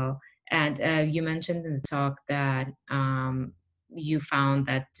as well. And you mentioned in the talk that you found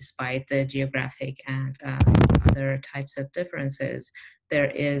that despite the geographic and other types of differences, there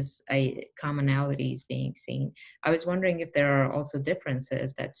is a commonalities being seen. I was wondering if there are also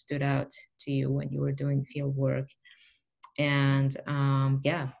differences that stood out to you when you were doing field work, and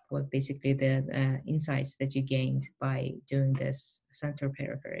what basically the insights that you gained by doing this center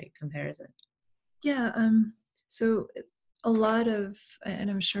periphery comparison. Yeah. So a lot of, and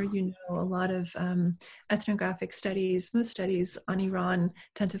I'm sure a lot of ethnographic studies, most studies on Iran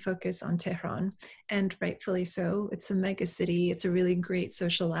tend to focus on Tehran, and rightfully so. It's a mega city. It's a really great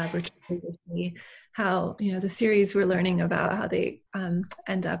social laboratory to see how, the theories we're learning about, how they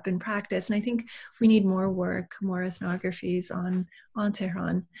end up in practice. And I think we need more work, more ethnographies on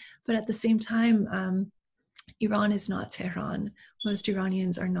Tehran. But at the same time, Iran is not Tehran. Most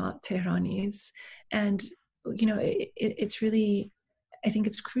Iranians are not Tehranis. And, it's really, I think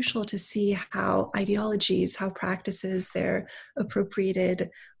it's crucial to see how ideologies, how practices, they're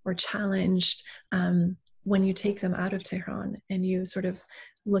appropriated or challenged when you take them out of Tehran and you sort of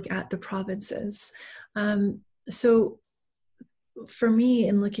look at the provinces. So for me,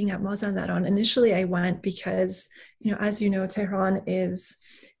 in looking at Mazandaran, initially I went because, as you know, Tehran is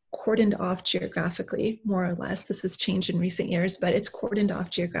cordoned off geographically, more or less. This has changed in recent years, but it's cordoned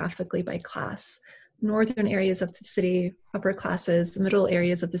off geographically by class. Northern areas of the city, upper classes; middle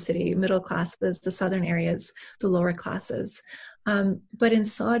areas of the city, middle classes; the southern areas, the lower classes. But in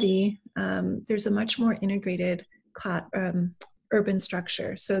Saudi, there's a much more integrated urban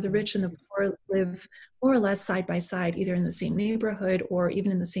structure. So the rich and the poor live more or less side by side, either in the same neighborhood or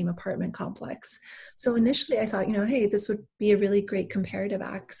even in the same apartment complex. So initially I thought, hey, this would be a really great comparative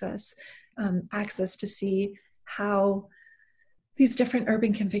access to see how these different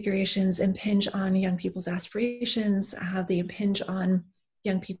urban configurations impinge on young people's aspirations, how they impinge on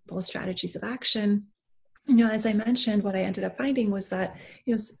young people's strategies of action. As I mentioned, what I ended up finding was that,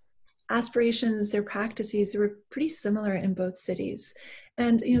 aspirations, their practices, they were pretty similar in both cities.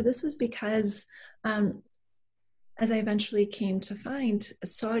 And, this was because, as I eventually came to find,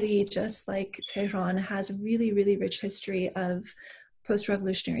 Saudi, just like Tehran, has a really, really rich history of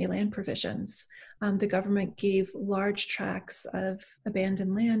post-revolutionary land provisions. The government gave large tracts of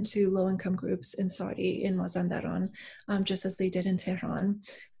abandoned land to low-income groups in Saudi, in Mazandaran, just as they did in Tehran.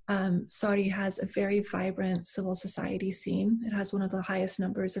 Saudi has a very vibrant civil society scene. It has one of the highest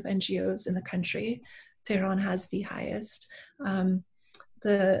numbers of NGOs in the country. Tehran has the highest.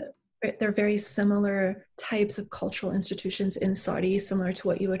 They're very similar types of cultural institutions in Saudi, similar to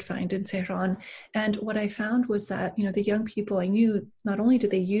what you would find in Tehran. And what I found was that, the young people I knew, not only did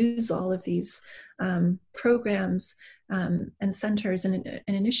they use all of these programs and centers and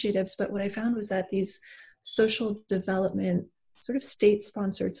initiatives. But what I found was that these social development, sort of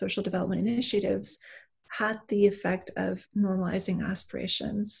state-sponsored social development initiatives had the effect of normalizing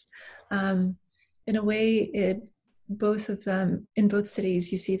aspirations. In a way, both of them, in both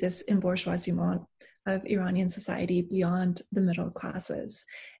cities, you see this embourgeoisement of Iranian society beyond the middle classes.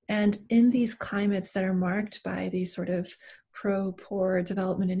 And in these climates that are marked by these sort of pro-poor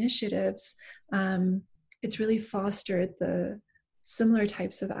development initiatives, it's really fostered the similar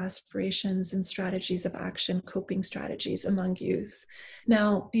types of aspirations and strategies of action, coping strategies among youth.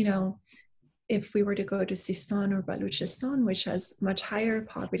 Now, if we were to go to Sistan or Baluchistan, which has much higher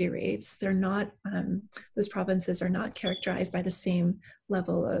poverty rates, they're not, those provinces are not characterized by the same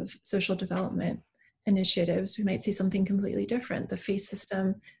level of social development initiatives. We might see something completely different. The FACE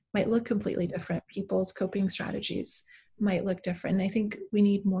system might look completely different. People's coping strategies might look different. And I think we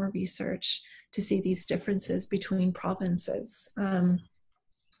need more research to see these differences between provinces. And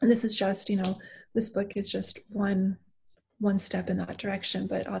this is just, this book is just one step in that direction,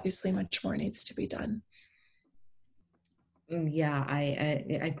 but obviously much more needs to be done. Yeah, I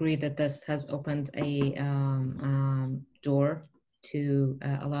agree that this has opened a door to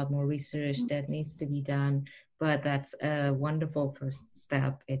a lot more research that needs to be done, but that's a wonderful first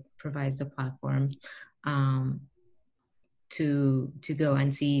step. It provides the platform to go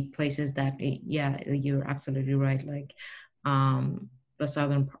and see places that, yeah, you're absolutely right, like the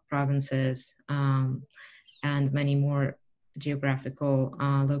southern provinces and many more geographical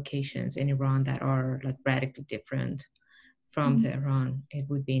locations in Iran that are like radically different from Tehran. It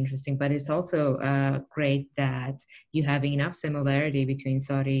would be interesting, but it's also great that you have enough similarity between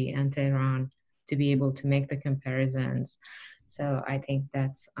Saudi and Tehran to be able to make the comparisons. So I think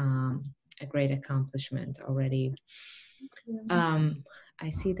that's a great accomplishment already. I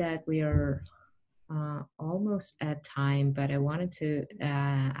see that we are almost at time, but I wanted to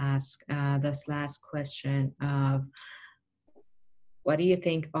ask this last question of, what do you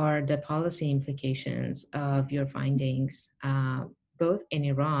think are the policy implications of your findings, both in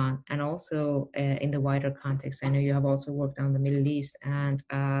Iran and also in the wider context? I know you have also worked on the Middle East and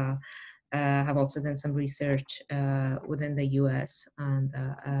have also done some research within the US on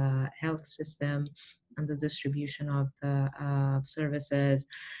the health system and the distribution of the services.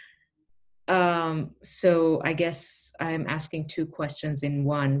 So I guess I'm asking two questions in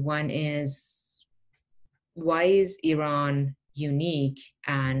one. One is, why is Iran unique,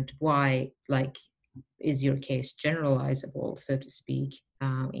 and why, like, is your case generalizable, so to speak?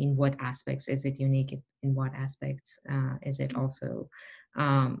 In what aspects is it unique? In what aspects is it also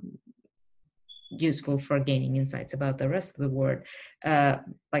useful for gaining insights about the rest of the world?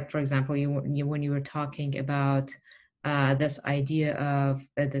 Like, for example, when you were talking about this idea of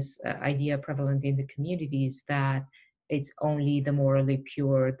idea prevalent in the communities that it's only the morally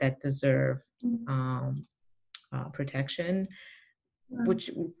pure that deserve protection, which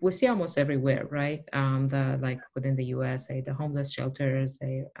we see almost everywhere, right? Like within the US, say the homeless shelters,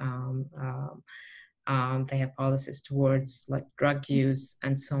 they have policies towards like drug use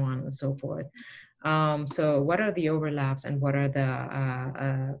and so on and so forth. So what are the overlaps, and what are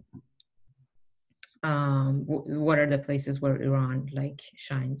the places where Iran like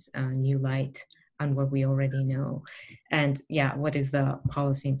shines a new light on what we already know? And yeah, what is the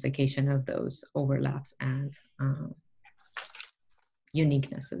policy implication of those overlaps and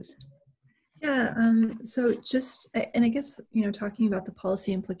uniquenesses? Yeah, so just, and I guess, talking about the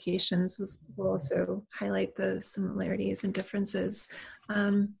policy implications will also highlight the similarities and differences.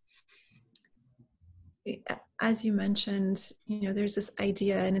 As you mentioned, there's this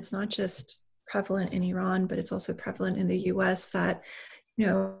idea, and it's not just prevalent in Iran, but it's also prevalent in the US, that,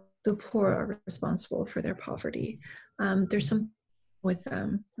 the poor are responsible for their poverty. There's something with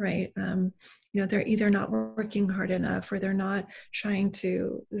them, right? They're either not working hard enough, or they're not trying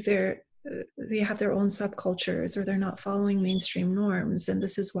to, they have their own subcultures, or they're not following mainstream norms. And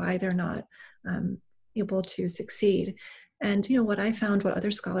this is why they're not able to succeed. And, what I found, what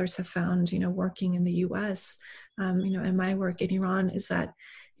other scholars have found, working in the US, and my work in Iran, is that,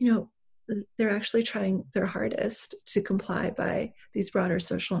 they're actually trying their hardest to comply by these broader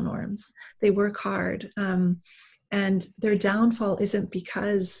social norms. They work hard. And their downfall isn't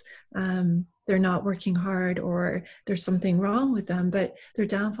because they're not working hard or there's something wrong with them, but their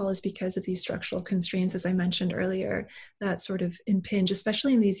downfall is because of these structural constraints, as I mentioned earlier, that sort of impinge,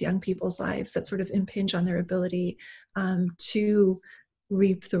 especially in these young people's lives, that sort of impinge on their ability to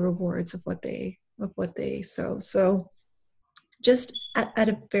reap the rewards of what they sow. So just at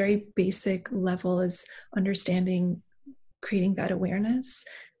a very basic level is understanding, creating that awareness.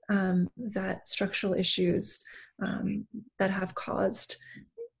 that structural issues that have caused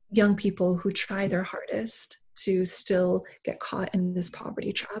young people who try their hardest to still get caught in this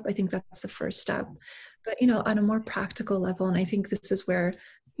poverty trap. I think that's the first step. But, you know, on a more practical level, and I think this is where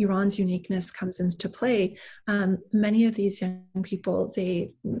Iran's uniqueness comes into play. Many of these young people,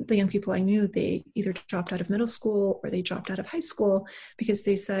 the young people I knew, they either dropped out of middle school or they dropped out of high school because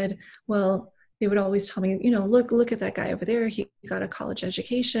they said, well, they would always tell me, you know, look at that guy over there. He got a college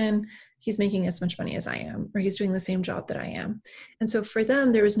education. He's making as much money as I am, or he's doing the same job that I am. And so for them,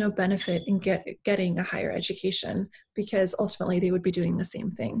 there was no benefit in getting a higher education because ultimately they would be doing the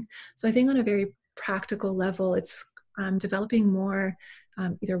same thing. So I think on a very practical level, it's developing more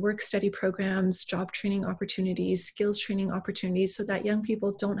either work study programs, job training opportunities, skills training opportunities, so that young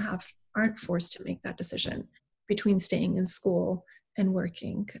people aren't forced to make that decision between staying in school and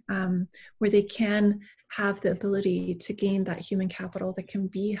working, where they can have the ability to gain that human capital that can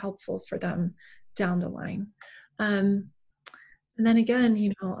be helpful for them down the line. And then again,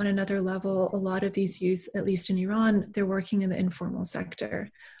 you know, on another level, a lot of these youth, at least in Iran, they're working in the informal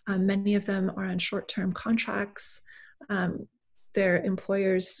sector. Many of them are on short-term contracts. Their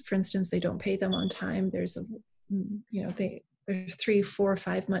employers, for instance, they don't pay them on time. There's there's 3, 4,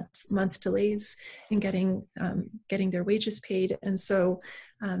 5 month delays in getting their wages paid. And so,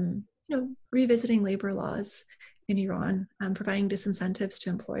 you know, revisiting labor laws in Iran, providing disincentives to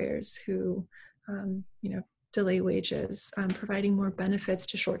employers who, you know, delay wages, providing more benefits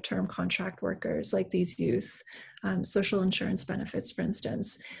to short-term contract workers like these youth, social insurance benefits, for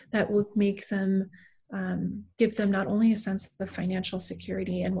instance, that will make them, give them not only a sense of financial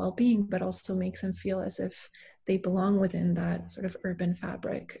security and well-being, but also make them feel as if they belong within that sort of urban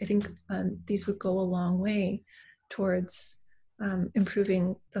fabric. I think these would go a long way towards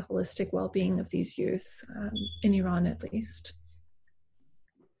improving the holistic well-being of these youth, in Iran at least.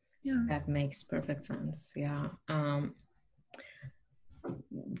 Yeah. That makes perfect sense. Yeah.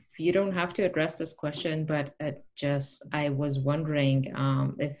 You don't have to address this question, but I was wondering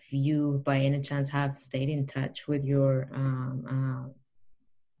if you, by any chance, have stayed in touch with your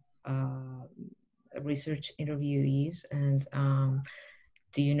research interviewees, and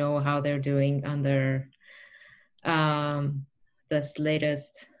do you know how they're doing under this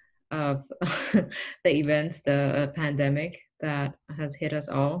latest of the events, the pandemic that has hit us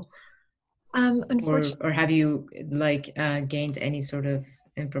all? Unfortunately, or have you gained any sort of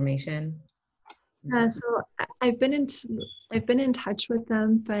information? so I've been in touch with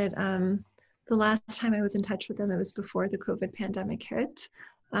them, but the last time I was in touch with them, it was before the COVID pandemic hit.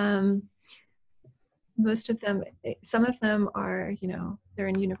 Most of them, some of them are, you know, they're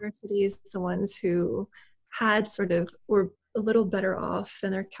in universities, the ones who were a little better off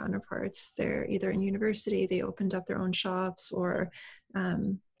than their counterparts. They're either in university, they opened up their own shops, or,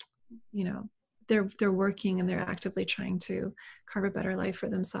 you know, they're working and they're actively trying to carve a better life for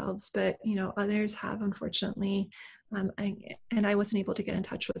themselves. But, you know, others have, unfortunately, I wasn't able to get in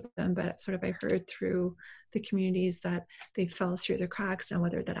touch with them, but sort of I heard through the communities that they fell through the cracks. Now,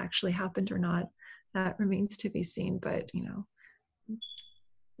 whether that actually happened or not, that remains to be seen. But, you know,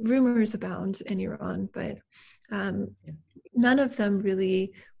 rumors abound in Iran, but none of them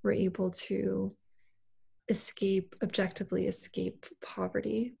really were able to objectively escape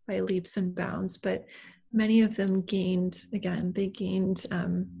poverty by leaps and bounds. But many of them gained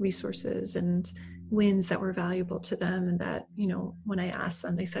resources and wins that were valuable to them. And that, you know, when I asked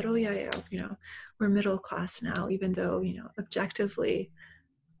them, they said, oh yeah, you know, we're middle class now, even though, you know, objectively,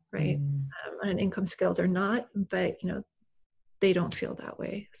 right, on an income scale they're not, but, you know, they don't feel that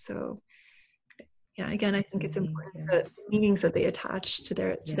way. So yeah, again, I think it's important. The meanings that they attach to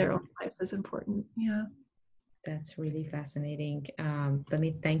their own lives is important. Yeah. That's really fascinating. Let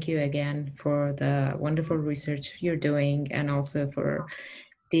me thank you again for the wonderful research you're doing, and also for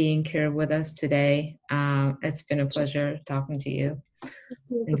being here with us today. It's been a pleasure talking to you.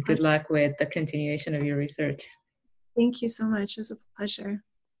 And good luck with the continuation of your research. Thank you so much. It was a pleasure.